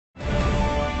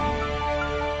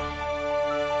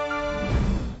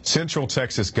Central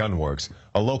Texas Gunworks,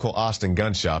 a local Austin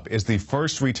gun shop, is the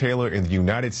first retailer in the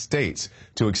United States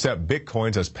to accept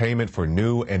Bitcoins as payment for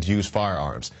new and used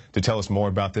firearms. To tell us more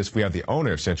about this, we have the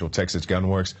owner of Central Texas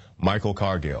Gunworks, Michael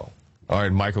Cargill. All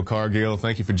right, Michael Cargill,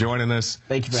 thank you for joining us.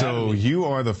 Thank you for having me. So you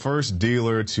are the first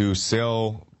dealer to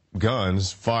sell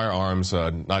guns, firearms,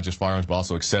 not just firearms, but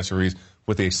also accessories,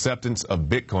 with the acceptance of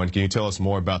Bitcoin. Can you tell us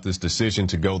more about this decision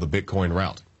to go the Bitcoin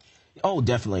route? Oh,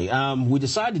 definitely. We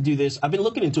decided to do this. I've been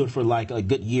looking into it for like a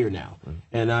good year now,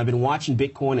 and I've been watching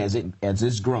Bitcoin as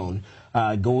it's grown,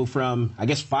 going from, I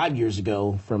guess 5 years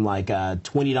ago, from like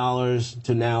 $20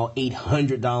 to now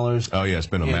 $800. Oh yeah, it's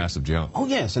been a massive jump. Oh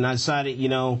yes, and I decided,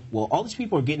 well, all these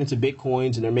people are getting into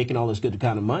Bitcoins and they're making all this good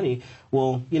kind of money.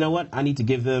 Well, you know what? I need to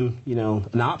give them,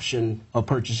 an option of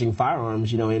purchasing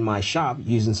firearms, in my shop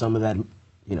using some of that,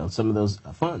 some of those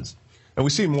funds. And we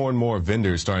see more and more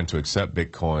vendors starting to accept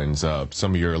Bitcoins.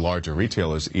 Some of your larger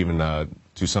retailers, even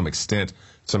to some extent,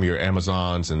 some of your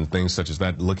Amazons and things such as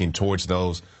that, looking towards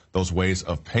those ways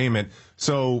of payment.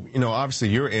 So, obviously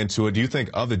you're into it. Do you think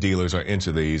other dealers are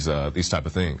into these type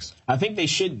of things? I think they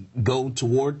should go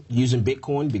toward using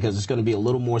Bitcoin because it's going to be a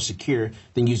little more secure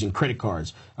than using credit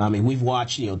cards. I mean, we've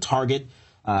watched, Target,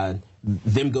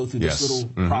 them go through this little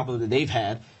problem that they've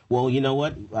had. Well, you know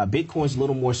what? Bitcoin's a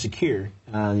little more secure.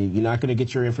 You're not going to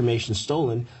get your information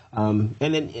stolen. And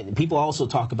then people also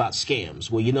talk about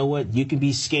scams. Well, you know what? You can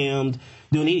be scammed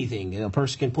doing anything. A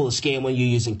person can pull a scam on you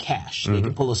using cash. They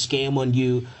can pull a scam on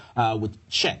you with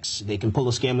checks. They can pull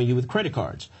a scam on you with credit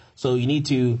cards. So you need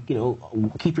to,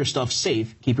 keep your stuff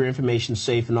safe, keep your information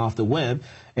safe and off the web,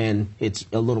 and it's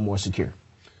a little more secure.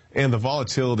 And the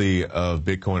volatility of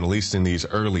Bitcoin, at least in these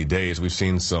early days, we've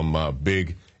seen some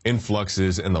big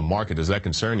influxes in the market. Does that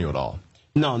concern you at all?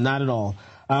 No, not at all.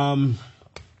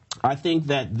 I think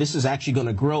that this is actually going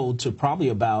to grow to probably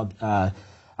about,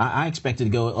 I expect it to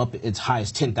go up as high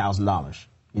as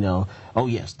 $10,000. Oh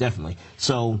yes, definitely.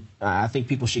 So I think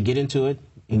people should get into it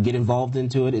and get involved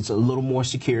into it. It's a little more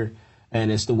secure,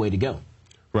 and it's the way to go.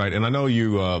 Right, and I know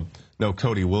you know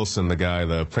Cody Wilson, the guy,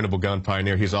 the printable gun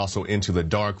pioneer. He's also into the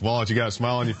dark vault. You got a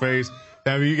smile on your face.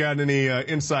 Have you got any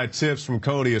inside tips from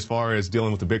Cody as far as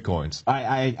dealing with the Bitcoins?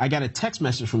 I got a text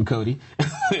message from Cody.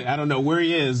 I don't know where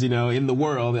he is, in the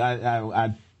world.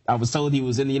 I was told he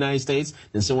was in the United States,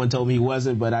 and someone told me he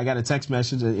wasn't, but I got a text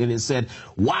message, and it said,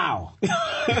 wow.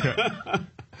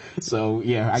 So,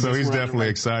 yeah. So he's definitely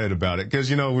excited about it because,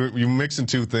 you're mixing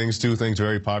two things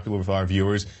very popular with our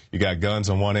viewers. You got guns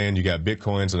on one end, you got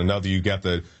Bitcoins on another, you got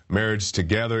the marriage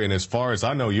together. And as far as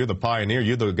I know, you're the pioneer,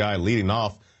 you're the guy leading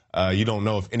off. You don't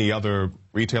know if any other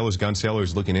retailers, gun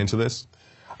sellers looking into this?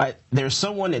 There's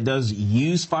someone that does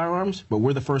used firearms, but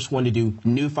we're the first one to do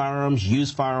new firearms,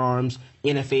 used firearms,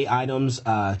 NFA items,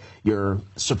 your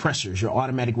suppressors, your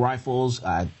automatic rifles,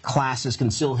 classes,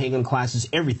 concealed handgun classes,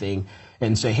 everything,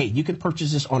 and say, hey, you can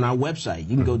purchase this on our website.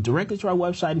 You can go directly to our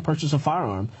website and purchase a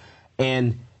firearm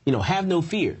and, have no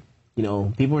fear.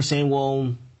 People are saying,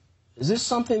 well, is this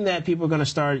something that people are going to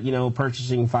start,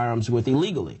 purchasing firearms with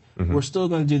illegally? We're still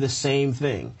going to do the same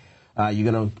thing.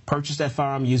 You're going to purchase that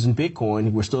firearm using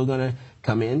Bitcoin. We're still going to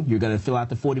come in. You're going to fill out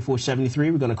the 4473.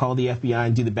 We're going to call the FBI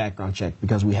and do the background check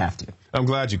because we have to. I'm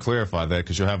glad you clarified that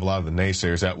because you'll have a lot of the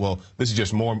naysayers that, well, this is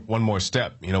just one more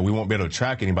step. We won't be able to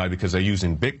track anybody because they're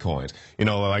using Bitcoins.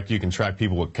 Like you can track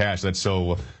people with cash. That's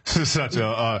so such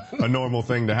a normal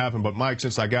thing to happen. But, Mike,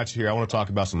 since I got you here, I want to talk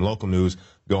about some local news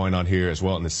going on here as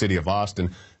well in the city of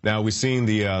Austin. Now, we've seen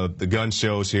the gun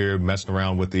shows here, messing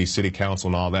around with the city council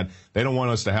and all that. They don't want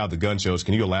us to have the gun shows.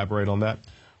 Can you elaborate on that?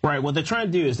 Right. What they're trying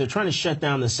to do is they're trying to shut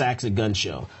down the Saxon Gun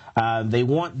Show. They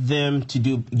want them to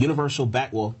do universal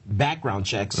background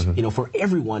checks, for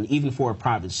everyone, even for a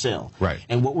private sale. Right.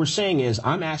 And what we're saying is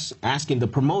I'm asking the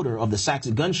promoter of the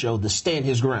Saxon Gun Show to stand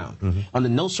his ground. Under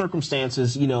no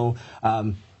circumstances,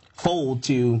 fold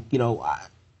to,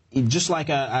 just like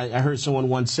I heard someone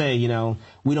once say,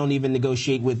 we don't even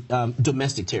negotiate with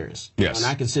domestic terrorists. Yes. And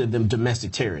I consider them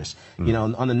domestic terrorists.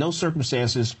 Under no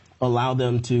circumstances allow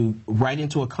them to write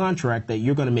into a contract that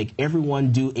you're going to make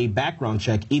everyone do a background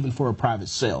check, even for a private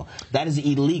sale. That is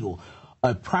illegal.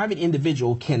 A private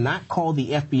individual cannot call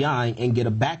the FBI and get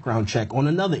a background check on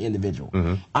another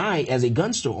individual. I, as a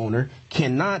gun store owner,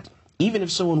 cannot, even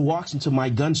if someone walks into my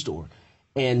gun store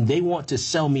and they want to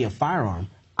sell me a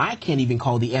firearm, I can't even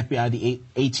call the FBI, the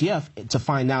ATF, to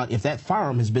find out if that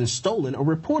firearm has been stolen or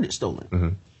reported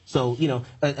stolen. So,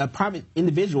 a private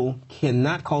individual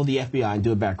cannot call the FBI and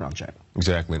do a background check.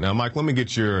 Exactly. Now, Mike, let me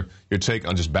get your take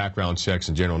on just background checks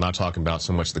in general, not talking about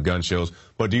so much the gun shows,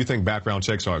 but do you think background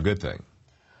checks are a good thing?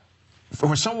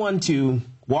 for someone to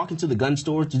walk into the gun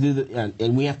store to do the,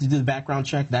 and we have to do the background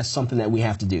check, that's something that we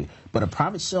have to do. But a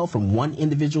private sale from one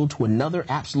individual to another,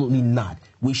 absolutely not.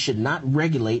 We should not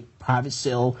regulate private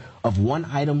sale of one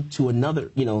item to another,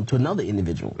 to another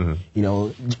individual.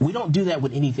 We don't do that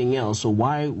with anything else, so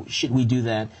why should we do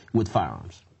that with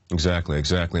firearms? Exactly,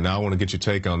 exactly. Now, I want to get your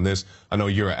take on this. I know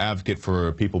you're an advocate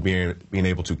for people being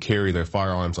able to carry their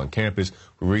firearms on campus.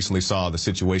 We recently saw the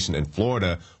situation in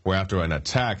Florida where after an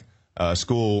attack,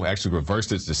 school actually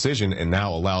reversed its decision and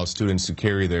now allows students to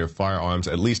carry their firearms,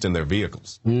 at least in their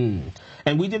vehicles.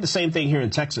 And we did the same thing here in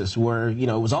Texas where, it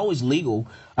was always legal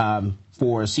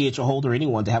for a CHO holder or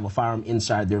anyone to have a firearm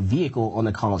inside their vehicle on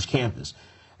the college campus.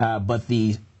 But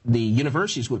the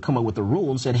universities would come up with a rule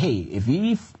and said, hey, if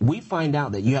we find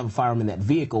out that you have a firearm in that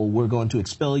vehicle, we're going to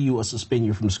expel you or suspend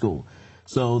you from school.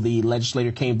 So the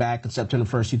legislator came back on September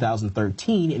 1st,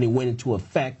 2013, and it went into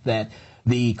effect that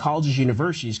the colleges,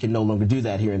 universities can no longer do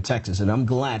that here in Texas. And I'm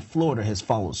glad Florida has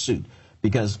followed suit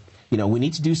because, we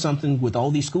need to do something with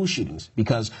all these school shootings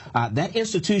because that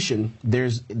institution,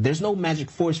 there's no magic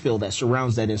force field that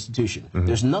surrounds that institution.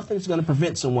 There's nothing that's going to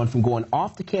prevent someone from going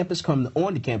off the campus, coming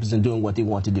on the campus and doing what they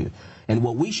want to do. And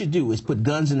what we should do is put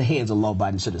guns in the hands of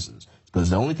law-abiding citizens. Because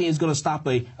the only thing that's going to stop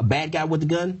a bad guy with the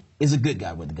gun is a good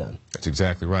guy with the gun. That's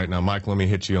exactly right. Now, Mike, let me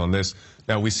hit you on this.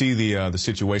 Now, we see the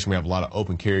situation. We have a lot of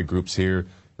open carry groups here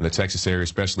in the Texas area,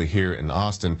 especially here in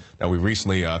Austin. Now, we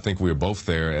recently, I think we were both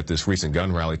there at this recent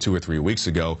gun rally 2 or 3 weeks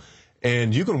ago.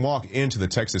 And you can walk into the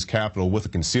Texas Capitol with a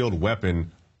concealed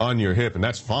weapon on your hip, and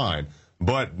that's fine.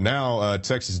 But now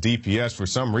Texas DPS, for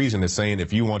some reason, is saying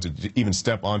if you want to even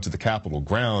step onto the Capitol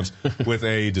grounds with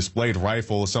a displayed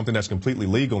rifle, something that's completely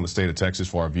legal in the state of Texas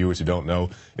for our viewers who don't know,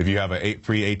 if you have a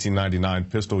pre-1899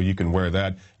 pistol, you can wear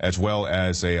that, as well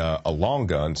as a long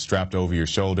gun strapped over your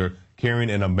shoulder,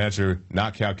 carrying in a measure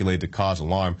not calculated to cause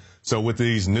alarm. So with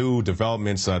these new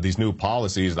developments, these new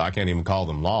policies, I can't even call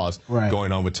them laws,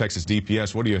 going on with Texas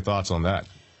DPS, what are your thoughts on that?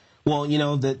 Well,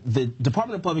 the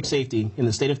Department of Public Safety in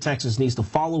the state of Texas needs to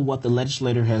follow what the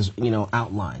legislator has,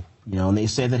 outlined. And they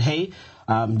said that, hey,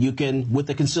 you can, with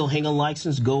the concealed handgun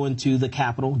license, go into the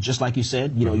Capitol, just like you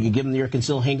said. You give them your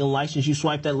concealed handgun license, you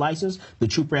swipe that license, the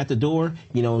trooper at the door,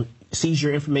 sees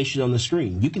your information on the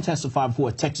screen. You can testify before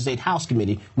a Texas State House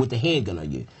Committee with a handgun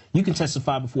on you. You can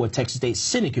testify before a Texas State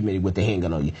Senate Committee with a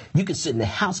handgun on you. You can sit in the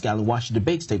House Gala and watch the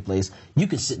debates take place. You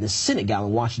can sit in the Senate Gala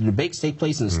and watch the debates take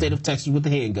place in the state of Texas with a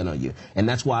handgun on you. And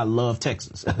that's why I love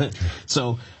Texas.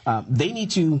 So they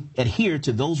need to adhere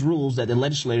to those rules that the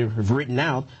legislature have written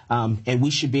out, and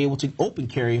we should be able to open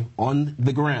carry on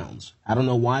the grounds. I don't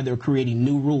know why they're creating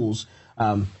new rules.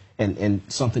 And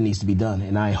something needs to be done.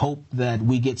 And I hope that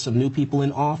we get some new people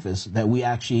in office, that we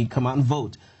actually come out and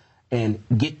vote and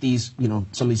get these,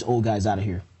 some of these old guys out of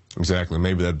here. Exactly.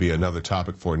 Maybe that'd be another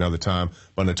topic for another time.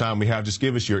 But in the time we have, just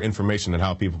give us your information and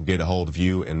how people can get a hold of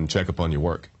you and check up on your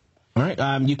work. All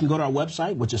right. You can go to our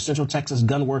website, which is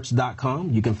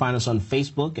centraltexasgunworks.com. You can find us on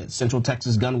Facebook at Central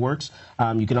Texas Gunworks.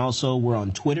 You can also, we're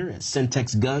on Twitter at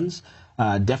Centex Guns.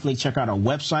 Definitely check out our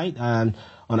website.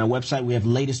 On our website, we have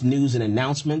latest news and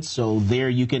announcements. So there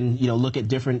you can, look at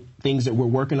different things that we're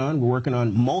working on. We're working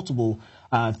on multiple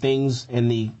things in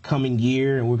the coming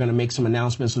year, and we're going to make some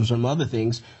announcements on some other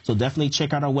things. So definitely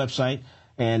check out our website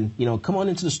and, come on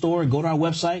into the store, go to our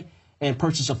website, and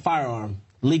purchase a firearm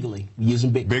legally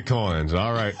using Bitcoin. Bitcoins.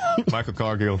 All right. Michael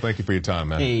Cargill, thank you for your time,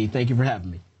 man. Hey, thank you for having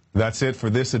me. That's it for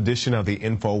this edition of the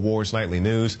InfoWars Nightly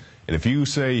News. And if you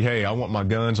say, hey, I want my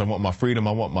guns, I want my freedom,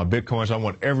 I want my Bitcoins, I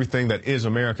want everything that is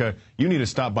America, you need to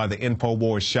stop by the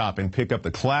InfoWars shop and pick up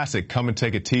the classic Come and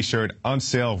Take It t-shirt on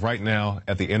sale right now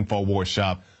at the InfoWars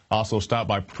shop. Also, stop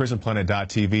by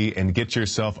prisonplanet.tv and get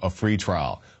yourself a free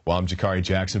trial. Well, I'm Jakari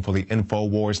Jackson for the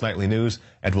InfoWars Nightly News,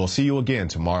 and we'll see you again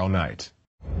tomorrow night.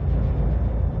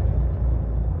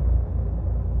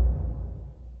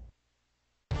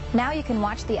 Now you can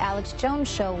watch The Alex Jones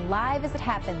Show live as it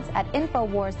happens at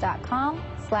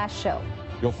Infowars.com/show.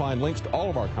 You'll find links to all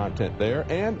of our content there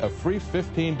and a free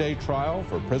 15-day trial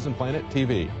for Prison Planet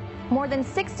TV. More than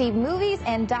 60 movies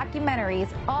and documentaries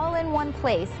all in one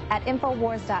place at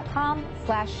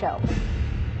Infowars.com/show.